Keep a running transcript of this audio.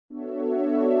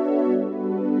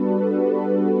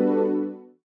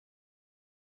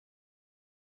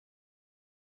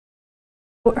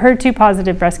HER2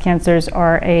 positive breast cancers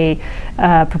are a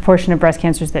proportion of breast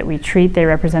cancers that we treat. They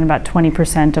represent about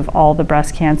 20% of all the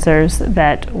breast cancers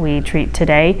that we treat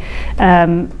today.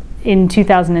 In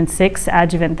 2006,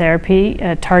 adjuvant therapy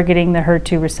targeting the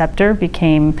HER2 receptor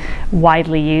became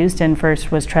widely used, and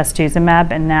first was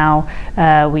trastuzumab, and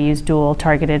now we use dual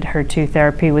targeted HER2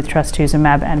 therapy with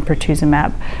trastuzumab and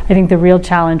pertuzumab. I think the real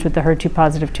challenge with the HER2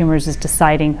 positive tumors is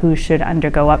deciding who should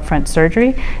undergo upfront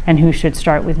surgery and who should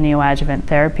start with neoadjuvant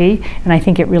therapy, and I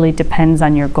think it really depends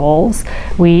on your goals.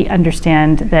 We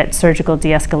understand that surgical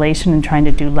de-escalation and trying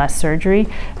to do less surgery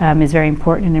is very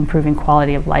important in improving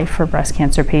quality of life for breast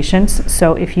cancer patients.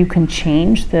 So if you can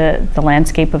change the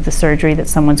landscape of the surgery that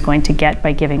someone's going to get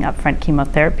by giving upfront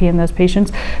chemotherapy in those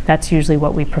patients, that's usually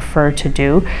what we prefer to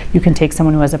do. You can take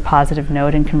someone who has a positive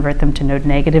node and convert them to node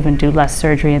negative and do less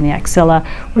surgery in the axilla,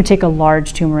 or take a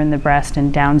large tumor in the breast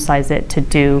and downsize it to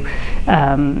do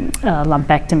a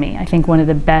lumpectomy. I think one of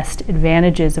the best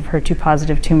advantages of HER2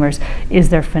 positive tumors is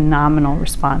their phenomenal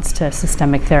response to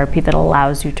systemic therapy that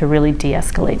allows you to really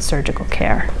de-escalate surgical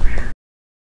care.